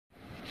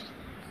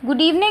Good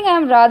evening, I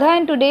am Radha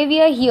and today we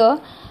are here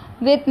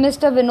with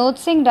Mr. Vinod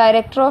Singh,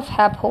 Director of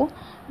HAPHO.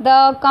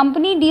 The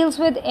company deals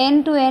with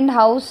end-to-end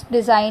house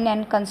design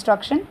and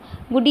construction.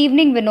 Good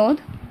evening,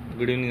 Vinod.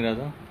 Good evening,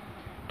 Radha.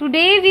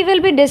 Today we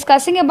will be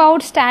discussing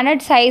about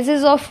standard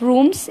sizes of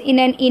rooms in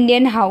an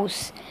Indian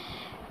house.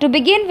 To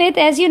begin with,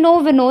 as you know,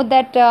 Vinod,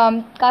 that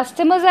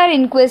customers are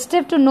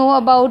inquisitive to know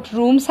about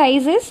room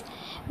sizes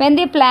when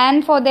they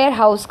plan for their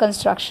house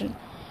construction.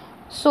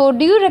 So,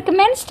 do you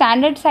recommend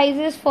standard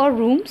sizes for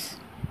rooms?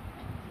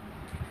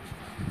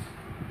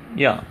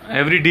 Yeah,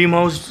 every dream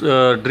house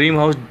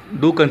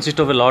do consist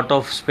of a lot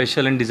of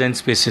special and design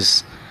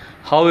spaces.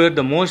 However,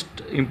 the most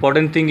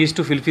important thing is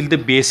to fulfill the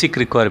basic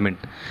requirement.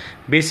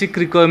 Basic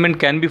requirement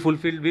can be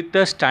fulfilled with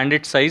the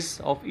standard size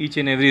of each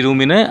and every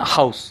room in a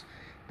house.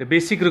 The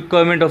basic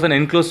requirement of an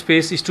enclosed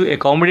space is to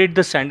accommodate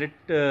the standard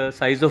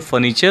size of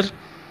furniture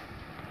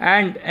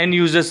and end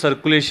user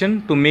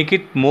circulation to make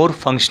it more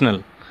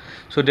functional.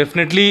 So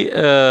definitely,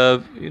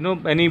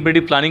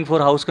 anybody planning for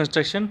house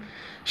construction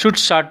should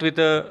start with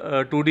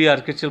a 2D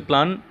architectural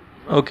plan.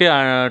 Okay,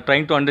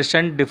 trying to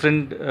understand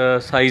different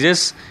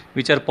sizes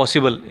which are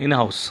possible in a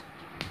house.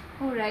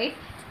 All right.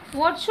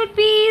 What should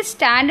be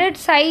standard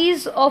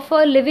size of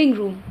a living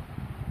room?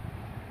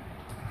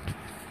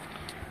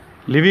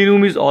 Living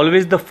room is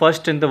always the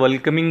first and the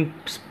welcoming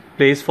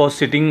place for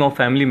sitting of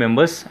family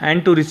members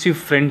and to receive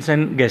friends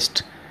and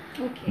guests.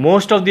 Okay.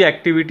 Most of the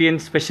activity and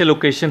special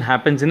occasion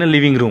happens in a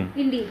living room.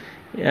 Indeed.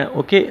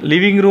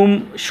 Living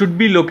room should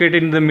be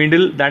located in the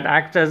middle that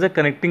acts as a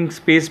connecting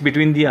space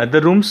between the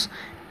other rooms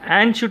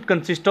and should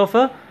consist of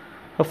a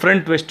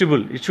front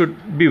vestibule. It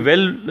should be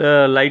well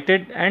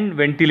lighted and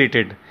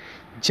ventilated.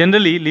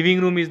 Generally,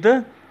 living room is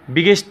the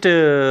biggest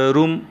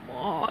room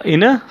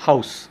in a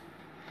house.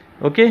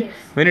 Okay, yes.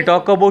 When you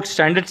talk about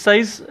standard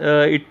size,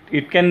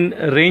 it can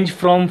range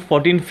from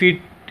 14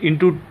 feet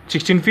into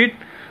 16 feet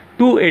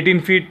to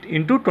 18 feet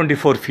into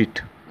 24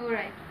 feet.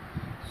 Alright.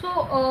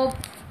 So,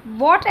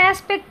 what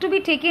aspect to be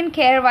taken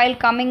care while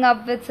coming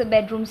up with the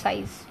bedroom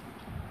size?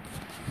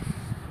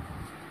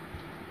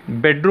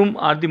 Bedroom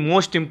are the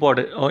most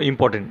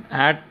important.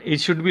 It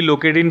should be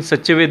located in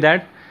such a way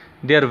that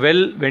they are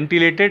well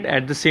ventilated.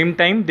 At the same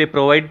time, they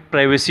provide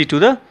privacy to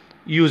the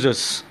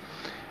users.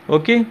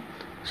 Okay.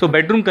 So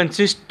bedroom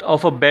consists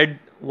of a bed,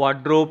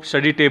 wardrobe,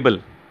 study table.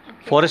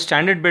 Okay. For a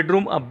standard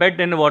bedroom, a bed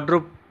and a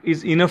wardrobe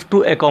is enough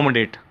to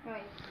accommodate.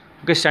 Right.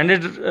 Okay,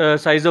 standard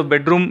size of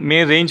bedroom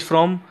may range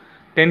from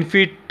 10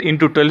 feet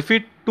into 12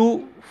 feet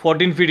to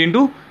 14 feet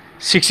into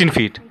 16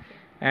 feet. Okay.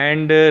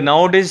 And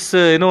nowadays,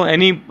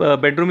 any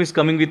bedroom is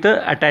coming with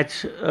a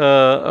attached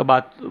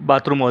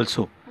bathroom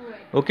also. Right.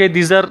 Okay,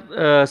 these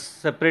are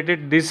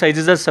separated. These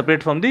sizes are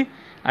separate from the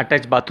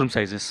attached bathroom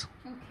sizes.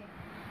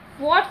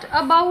 What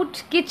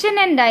about kitchen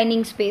and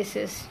dining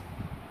spaces?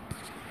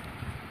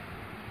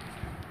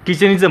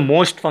 Kitchen is the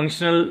most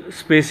functional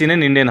space in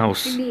an Indian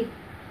house. Indeed.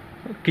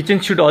 Kitchen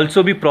should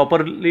also be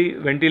properly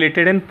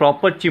ventilated and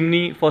proper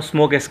chimney for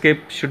smoke escape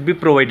should be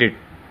provided.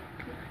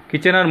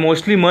 Kitchen are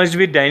mostly merged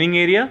with dining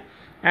area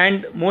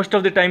and most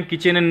of the time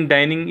kitchen and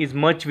dining is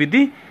merged with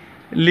the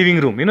living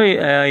room. In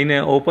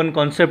an open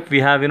concept we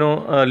have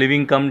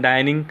living cum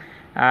dining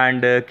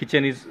and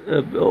kitchen is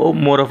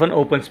more of an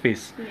open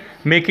space, yes,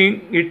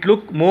 making it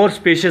look more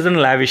spacious and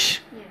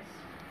lavish. Yes.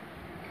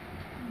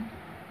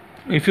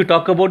 If you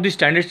talk about the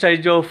standard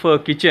size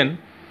of kitchen,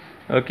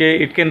 okay,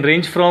 it can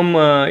range from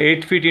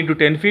 8 feet into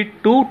 10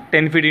 feet to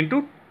 10 feet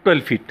into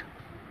 12 feet.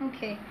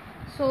 Okay.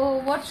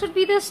 So, what should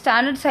be the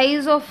standard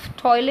size of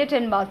toilet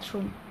and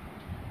bathroom?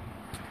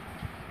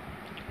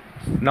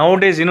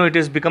 Nowadays, it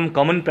has become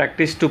common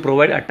practice to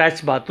provide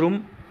attached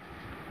bathroom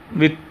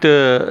with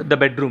the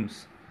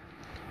bedrooms.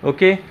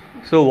 Okay,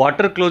 so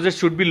water closets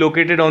should be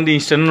located on the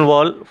external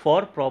wall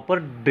for proper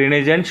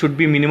drainage and should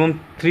be minimum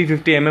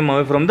 350 mm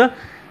away from the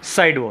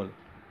side wall.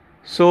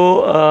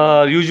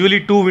 So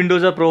usually two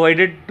windows are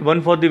provided,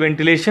 one for the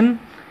ventilation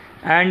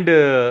and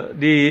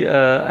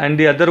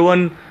the other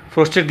one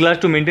frosted glass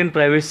to maintain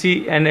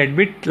privacy and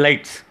admit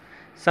lights.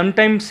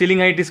 Sometimes ceiling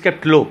height is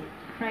kept low.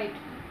 Right.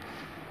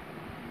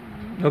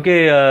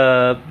 Okay,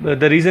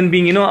 the reason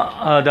being the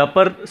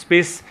upper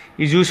space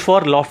is used for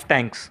loft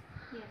tanks.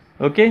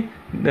 Okay,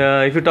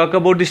 if you talk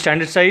about the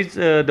standard size,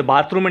 the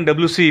bathroom and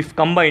WC if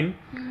combined,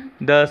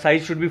 the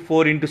size should be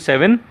 4 into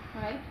 7.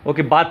 Right.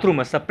 Okay,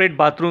 a separate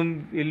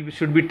bathroom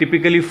should be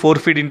typically 4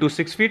 feet into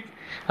 6 feet.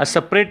 A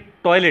separate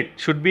toilet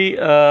should be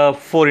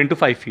 4 into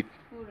 5 feet.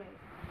 Alright.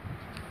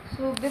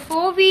 So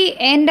before we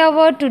end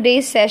our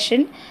today's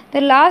session,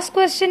 the last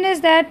question is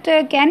that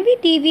can we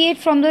deviate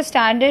from the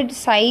standard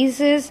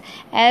sizes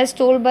as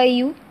told by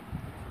you?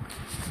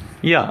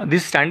 Yeah,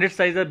 these standard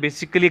size are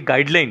basically a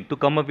guideline to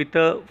come up with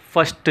a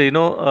first,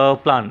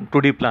 plan,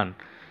 2D plan.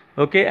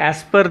 Okay,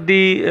 as per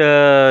the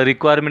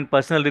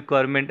personal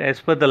requirement,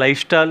 as per the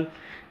lifestyle,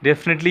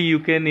 definitely you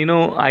can,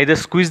 either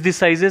squeeze the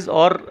sizes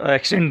or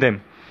extend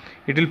them.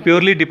 It will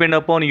purely depend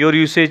upon your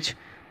usage,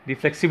 the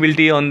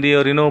flexibility on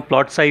the,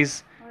 plot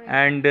size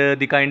and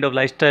the kind of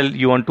lifestyle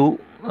you want to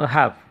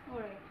have.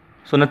 Alright.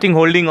 So nothing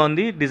holding on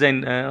the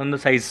design, on the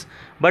size,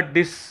 but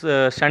this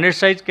standard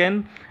size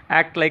can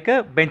act like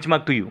a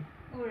benchmark to you.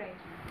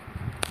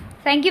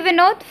 Thank you,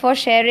 Vinod, for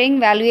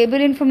sharing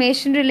valuable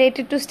information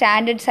related to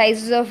standard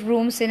sizes of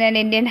rooms in an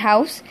Indian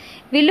house.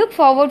 We look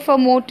forward for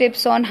more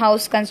tips on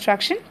house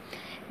construction.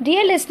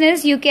 Dear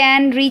listeners, you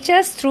can reach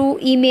us through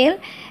email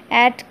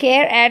at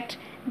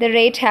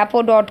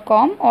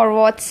care@hapo.com or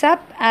WhatsApp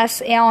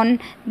us on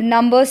the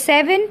number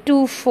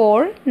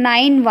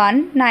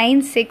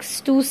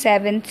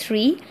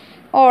 724919627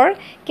 or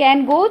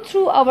can go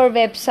through our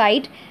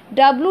website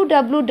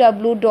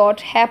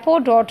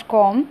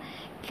www.hapo.com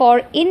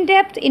for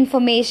in-depth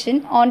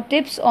information on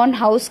tips on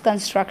house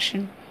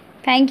construction.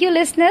 Thank you,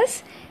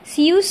 listeners.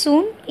 See you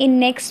soon in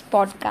next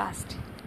podcast.